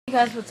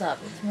Hey guys, what's up?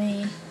 It's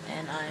me,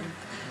 and I'm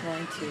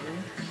going to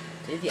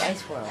do the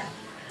ice whirl.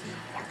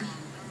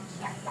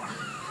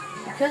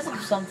 Because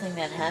of something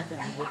that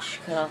happened,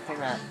 which cut off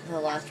the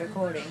last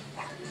recording,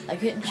 I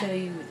couldn't show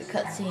you the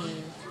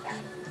cutscene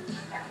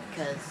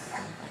because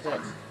I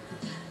couldn't.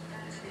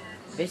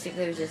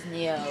 Basically, it was just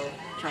Neo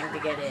trying to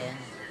get in,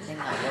 thing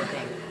not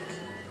working,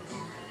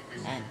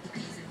 and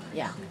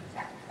yeah.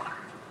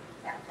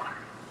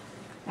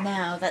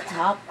 Now, that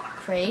top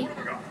crate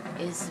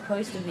is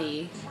supposed to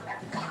be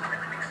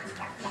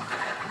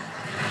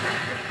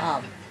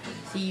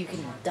so you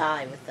can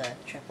die with the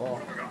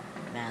triple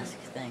mask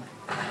thing.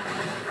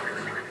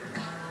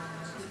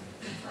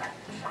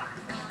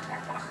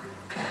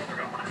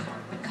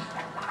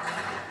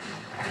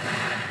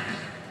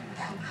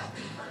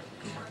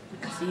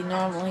 See,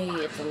 normally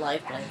it's a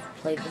life, but I've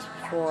played this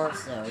before,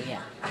 so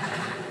yeah.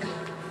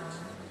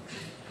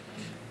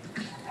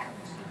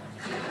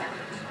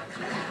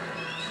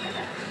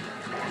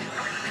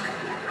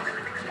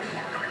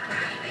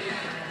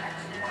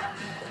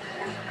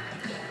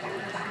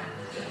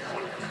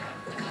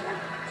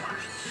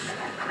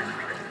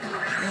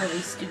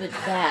 These stupid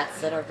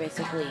bats that are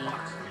basically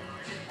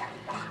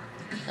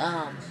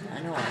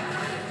annoying.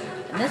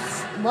 And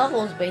this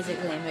level is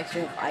basically a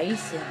mixture of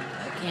ice and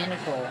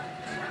mechanical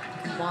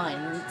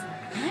combined.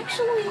 It's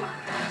actually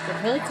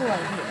a really cool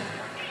idea.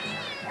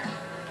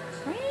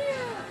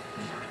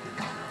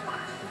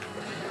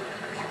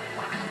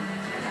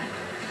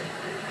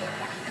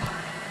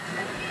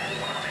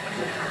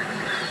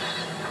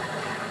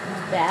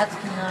 These bats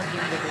cannot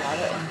give the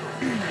water,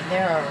 and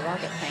there are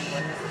rocket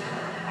penguins.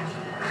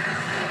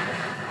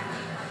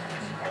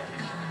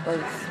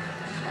 Both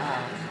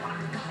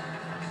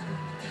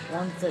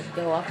ones that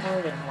go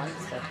upward and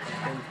ones that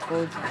go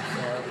towards you,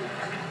 so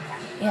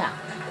yeah.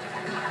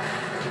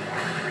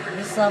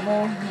 This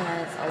level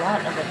has a lot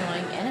of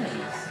annoying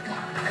enemies,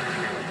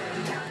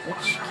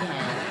 which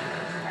can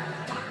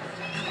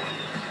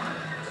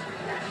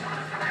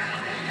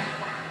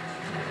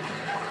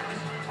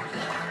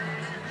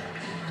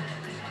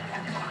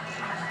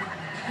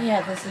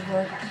yeah, this is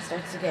where it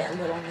starts to get a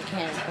little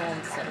mechanical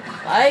instead of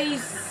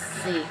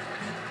icy.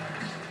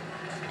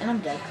 And I'm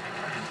dead.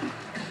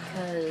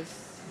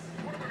 Because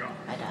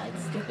I died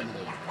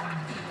stupidly.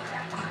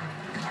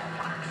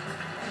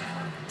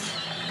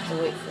 So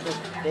wait for the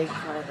big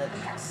part of the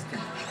stupid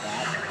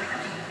bat.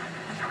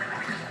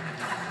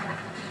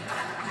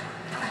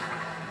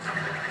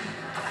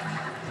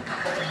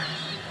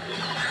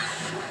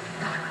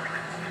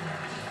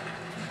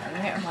 And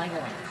where am I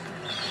going?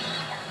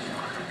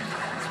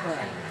 This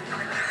way.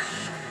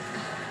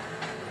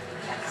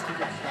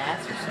 Stupid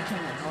bats are such an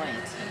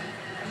annoyance.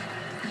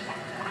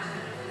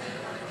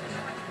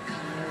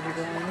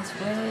 Going this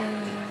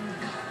way.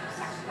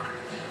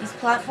 These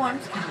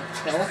platforms can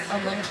tilt a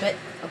little bit.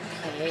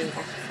 Okay,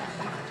 what's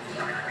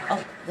that?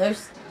 Oh,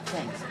 there's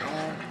things,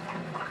 and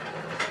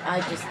I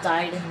just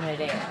died in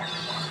midair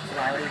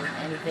without even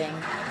anything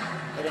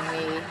hitting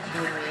me,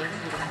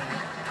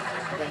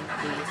 hitting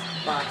these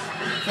box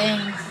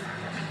things.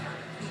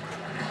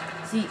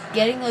 See,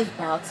 getting those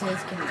boxes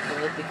can be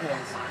good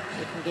because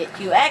it can get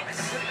you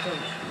extra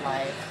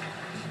life.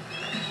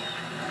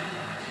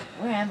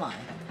 Where am I?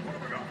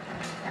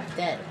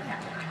 Dead.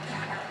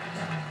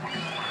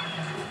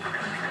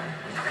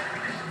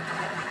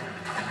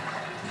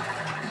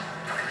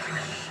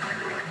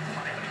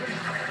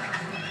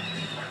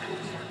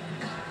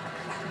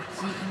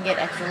 So you can get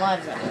extra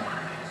lives that way.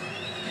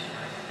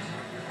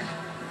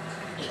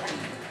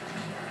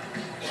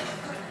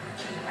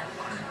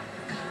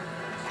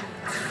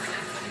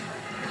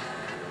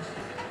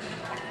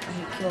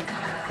 You killed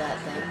that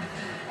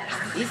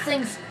thing. These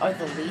things are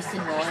the least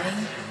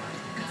annoying.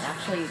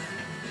 Actually,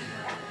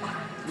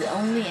 the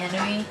only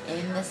enemy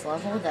in this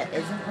level that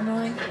isn't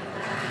annoying.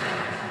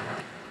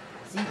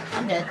 See,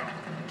 I'm dead.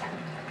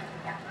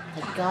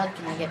 Thank God,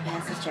 can I get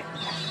past this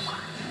checkpoint?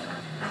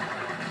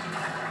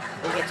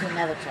 We'll get to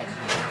another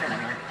checkpoint. That's what I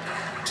meant.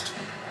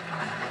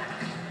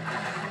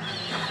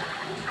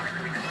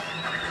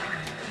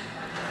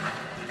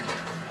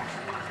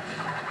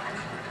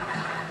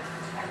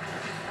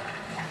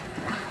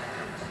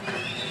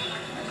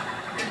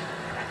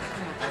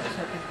 Crap, I just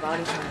hope his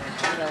body's going to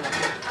kill him.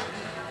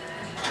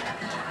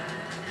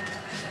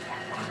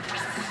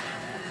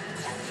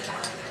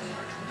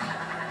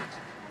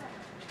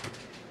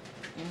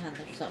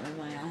 There's something in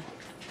my eye.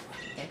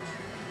 Okay.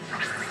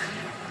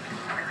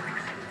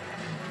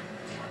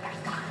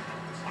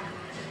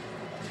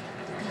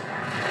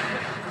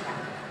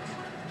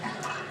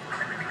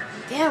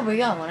 There we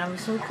go, and I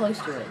was so close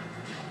to it.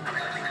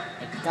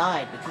 I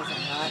died because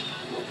I'm not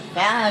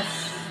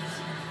fast.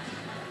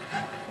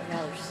 I'd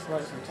rather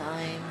slow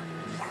sometimes.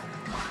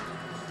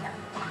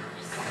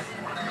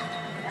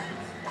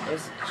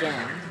 There's a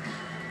gem.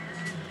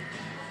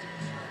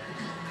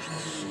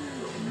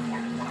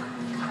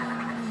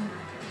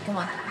 Come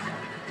on.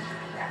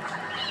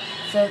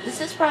 So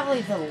this is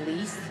probably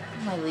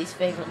my least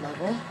favorite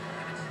level.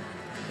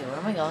 Okay, where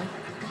am I going?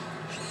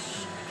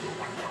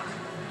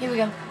 Here we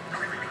go.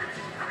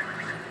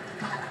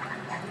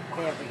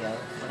 There we go.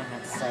 That's what I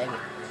meant to say. But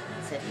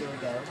I said here we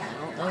go. I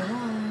don't know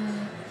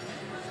why.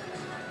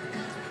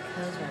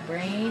 Because my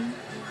brain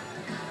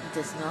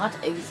does not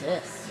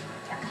exist.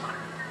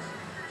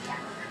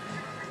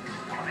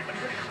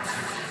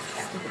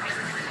 Stupid.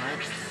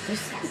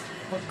 This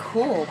look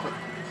cool, but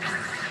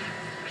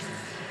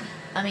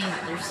I mean,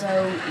 they're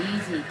so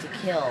easy to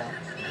kill.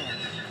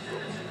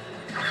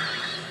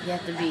 You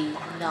have to be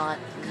not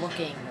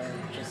looking or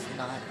just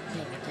not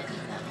paying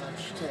attention that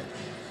much to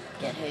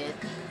get hit.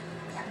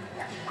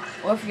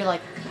 Or if you're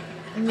like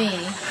me,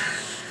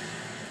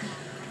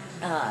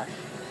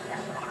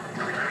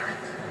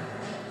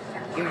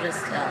 you're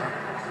just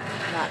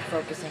not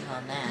focusing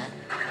on that.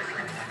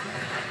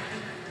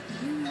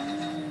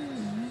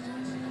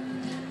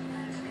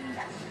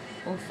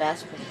 Oh,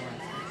 fast pretty one.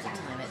 I have to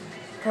time it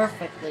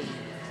perfectly.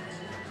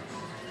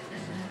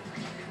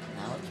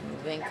 Now it's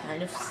moving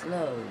kind of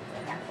slow. I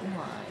don't know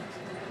why.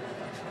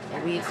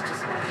 Maybe it's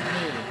just me.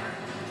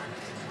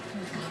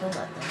 Kill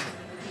that thing.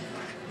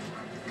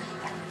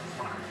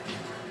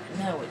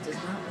 No, it does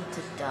not want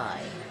to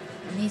die.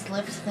 And these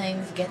lift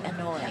things get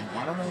annoying.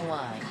 I don't know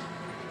why.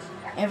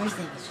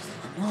 Everything is just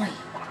annoying.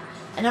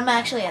 And I'm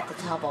actually at the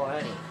top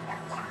already.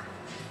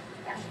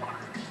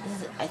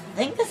 I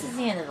think this is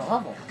the end of the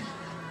level.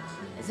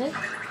 Is it?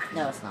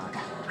 No, it's not.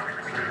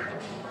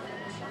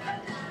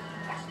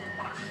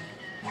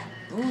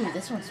 Ooh,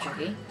 this one's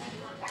tricky.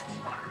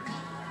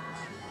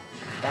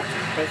 That's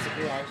what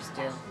basically I just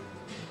do.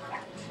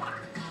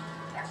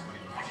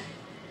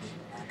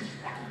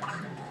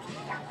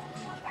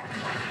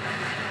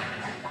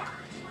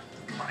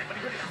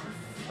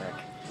 Frick.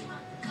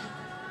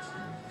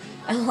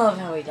 I love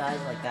how he dies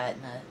like that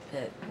in the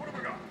pit.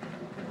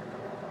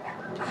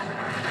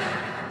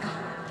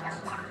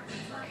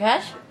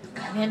 Crash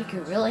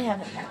Bandicoot really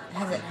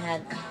hasn't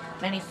had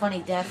many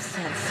funny deaths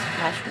since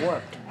Crash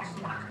Warped.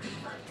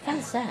 It's kind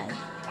of sad.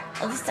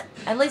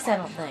 At least I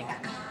don't think.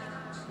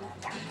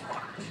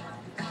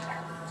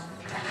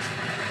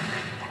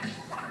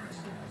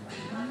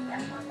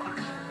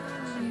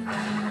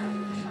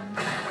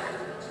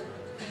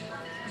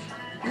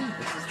 Ooh,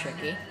 this is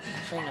tricky.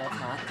 Actually, no, it's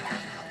not.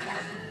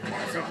 I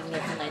was looking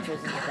at the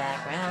nitros in the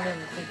background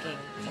and thinking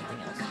something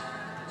else.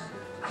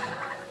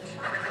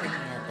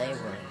 Thinking that they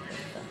were.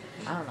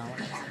 I don't know what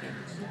I'm thinking.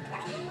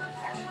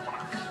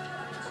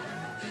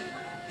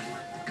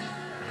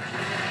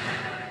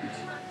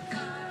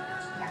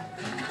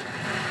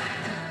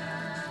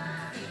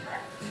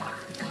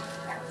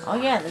 Oh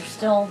yeah, there's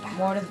still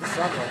more to this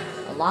level.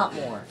 A lot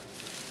more.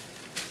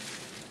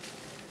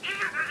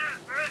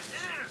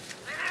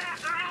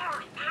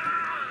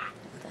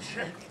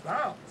 Check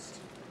bounced.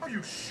 Are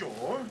you sure?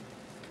 Well,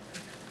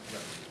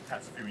 the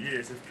past few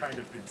years have kind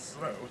of been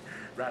slow.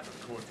 Rather,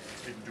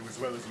 cortex didn't do as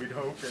well as we'd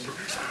hoped, and...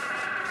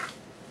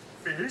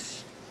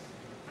 Fish?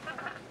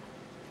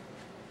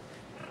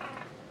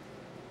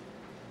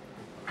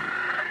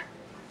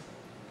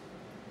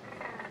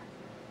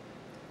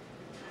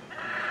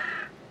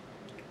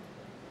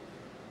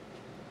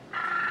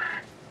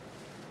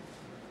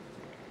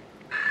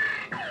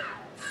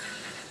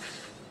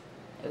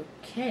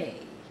 Okay.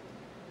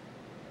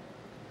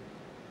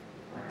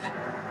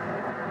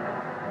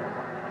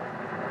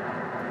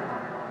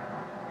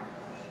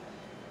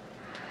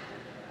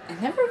 I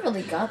never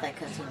really got that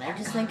cutscene. I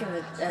just think of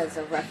it as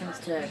a reference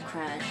to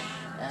Crash,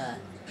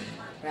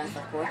 Wrath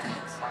of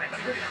Cortex.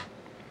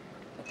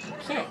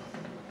 Okay.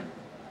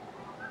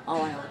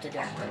 Oh, I know what to do.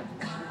 You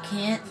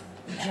can't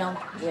jump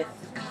with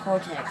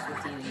Cortex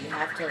with you. You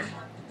have to...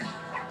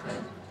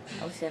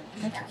 At least I don't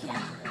think you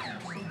can.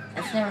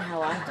 That's never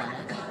how I've done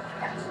it.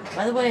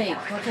 By the way,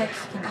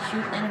 Cortex can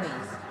shoot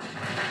enemies.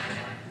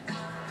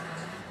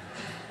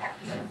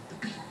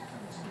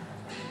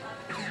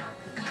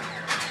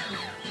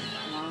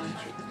 Come on,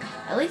 shoot.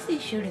 At least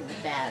he's shooting the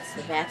bats.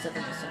 The bats are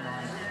the most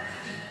annoying.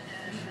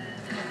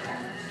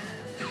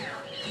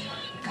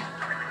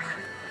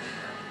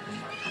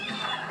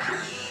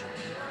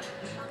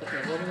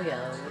 Okay, where do we go?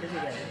 Where do we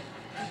go?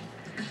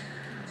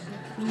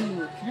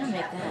 Ooh, can I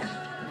make that?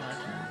 No, I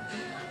cannot.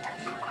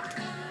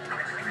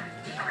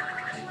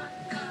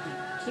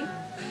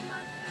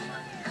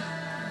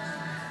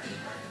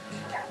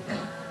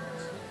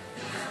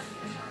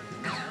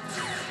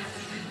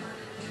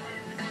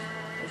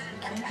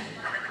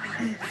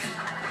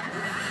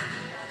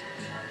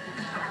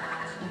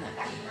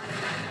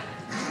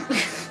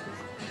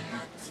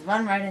 Just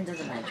run right into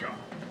the nitro.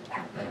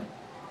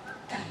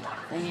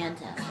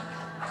 Fantastic.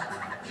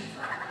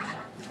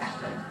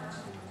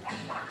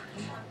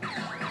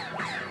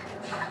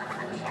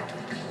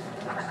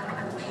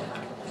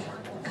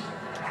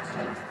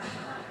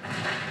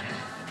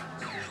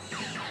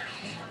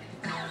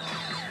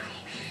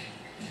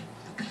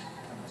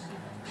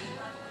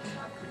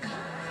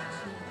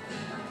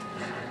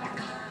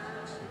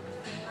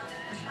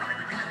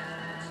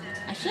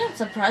 Actually, I'm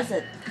surprised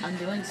that I'm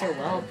doing so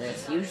well at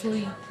this.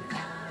 Usually,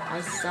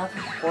 I suck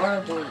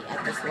horribly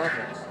at this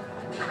level.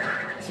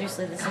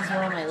 Seriously, this is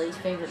one of my least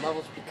favorite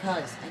levels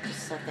because I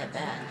just suck that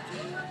bad.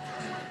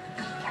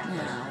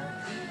 Now,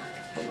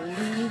 I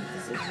believe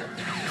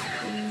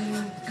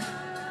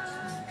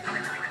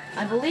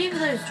I believe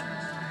those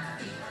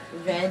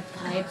red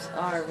pipes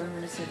are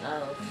reminiscent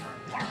of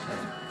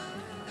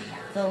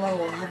the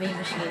level Heavy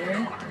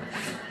Machinery.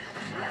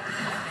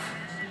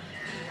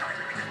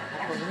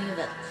 I believe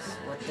that's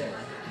what they're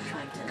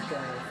trying to go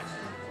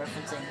with,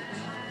 referencing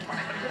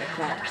the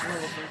Crash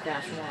level from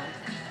Crash 1.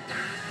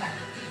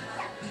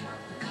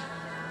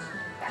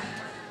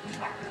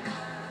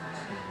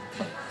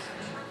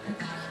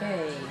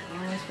 Okay,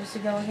 where am I supposed to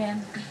go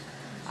again?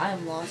 I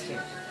am lost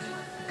here.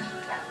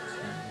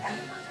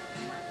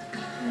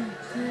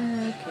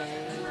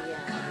 Okay,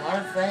 yeah, a lot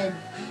of red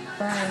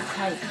burning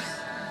pipes.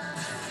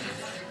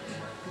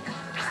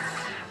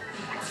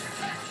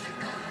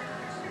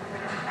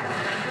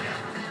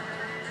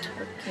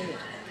 Okay.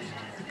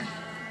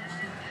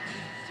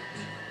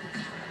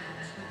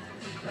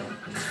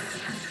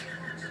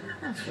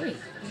 Oh, sweet.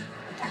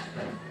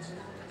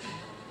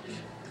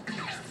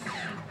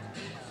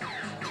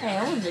 Hey, I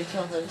wanted to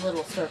kill those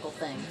little circle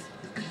things.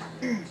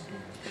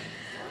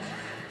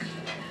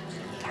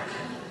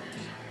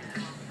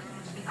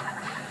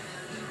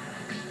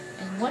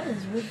 And what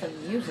is with the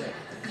music?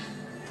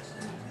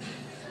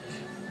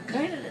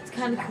 Granted, it's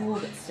kind of cool,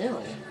 but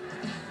still.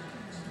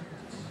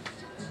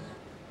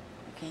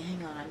 Okay,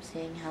 hang on. I'm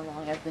seeing how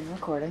long I've been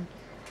recording.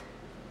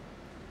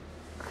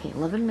 Okay,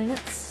 11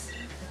 minutes.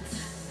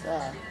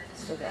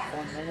 Still got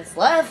 4 minutes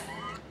left.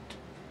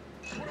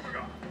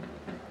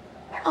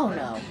 Oh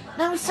no.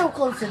 Now we're so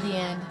close to the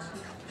end.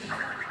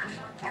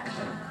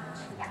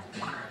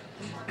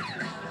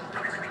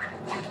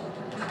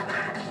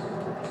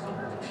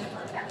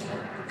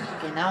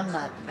 Okay, now I'm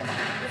not gonna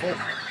flip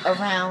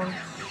around.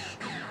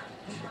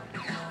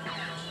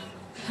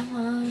 Come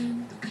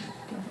on.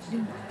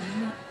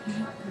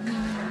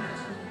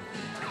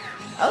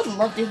 I would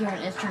love to hear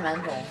an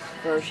instrumental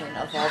version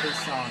of all these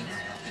songs.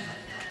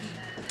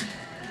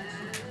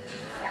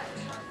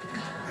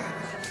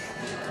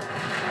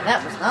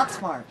 That was not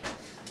smart.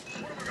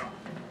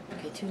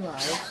 Okay, 2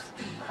 lives.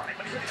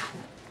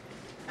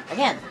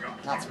 Again,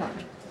 not smart.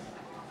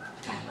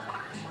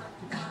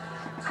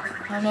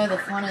 Oh no, the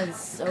fun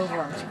is over.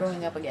 I'm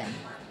screwing up again.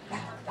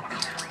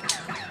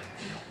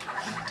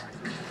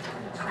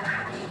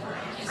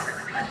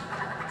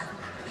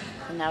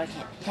 And now it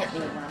can't hit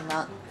me when I'm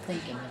not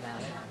thinking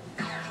about it.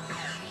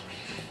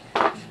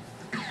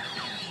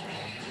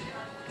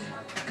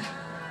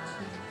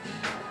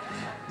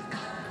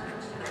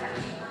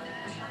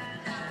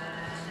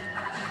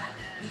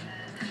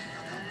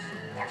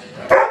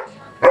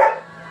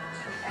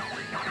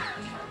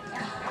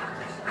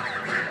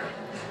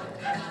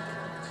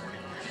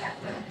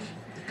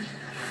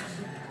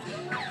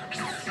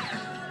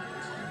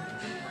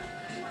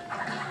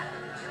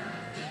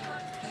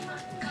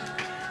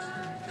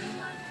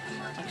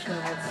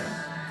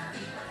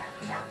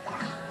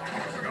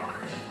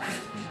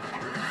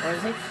 Where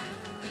is he?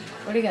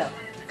 Where'd he go?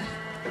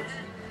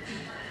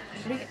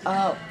 Where'd he go?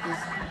 Oh,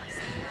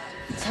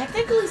 he's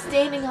technically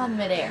standing on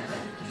midair.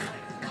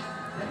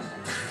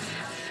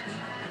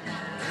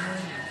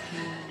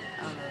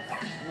 Out of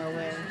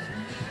nowhere.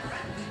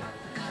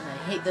 And I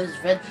hate those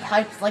red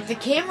pipes. Like the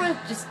camera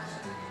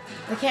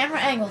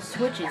angle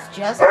switches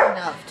just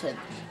enough to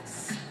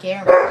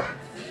scare me.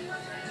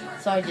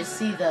 So I just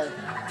see the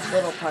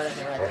little part of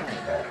the red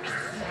pipe.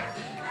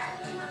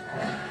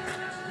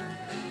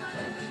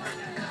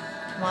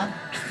 Come on.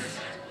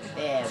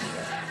 There we go.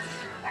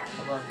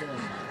 I love doing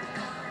that.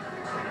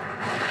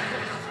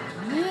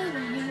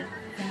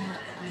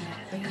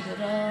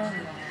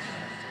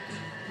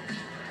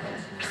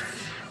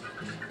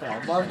 But I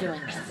love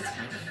doing this. It's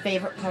my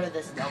favorite part of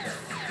this level.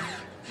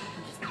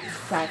 Just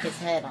crack his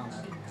head on a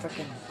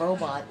freaking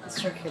robot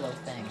circular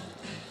thing.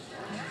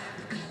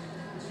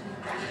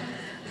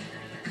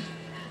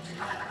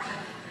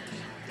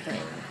 Okay,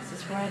 is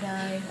this where I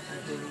died?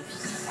 I believe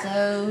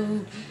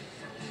so.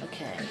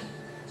 Okay.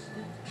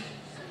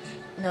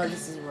 No,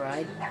 this is where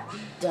I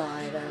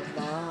died a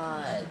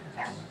lot.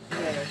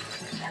 Okay.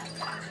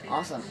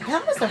 Awesome.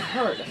 That must have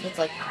hurt if it's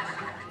like...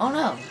 Oh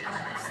no.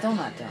 Still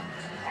not done.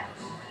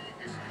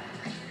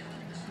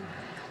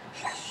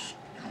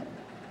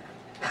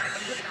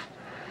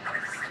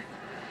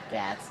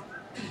 Bats.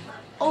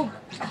 Oh,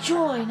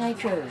 joy,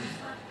 nitros.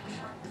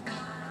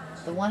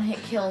 The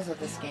one-hit kills of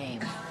this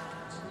game.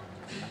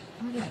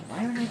 Oh my god,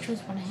 why are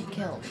nitros one-hit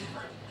kills?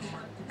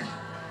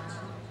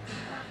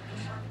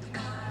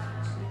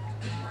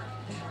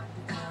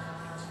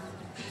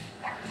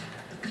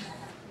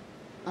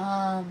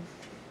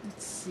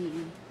 Let's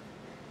see.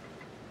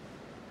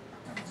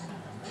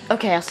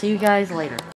 Okay, I'll see you guys later.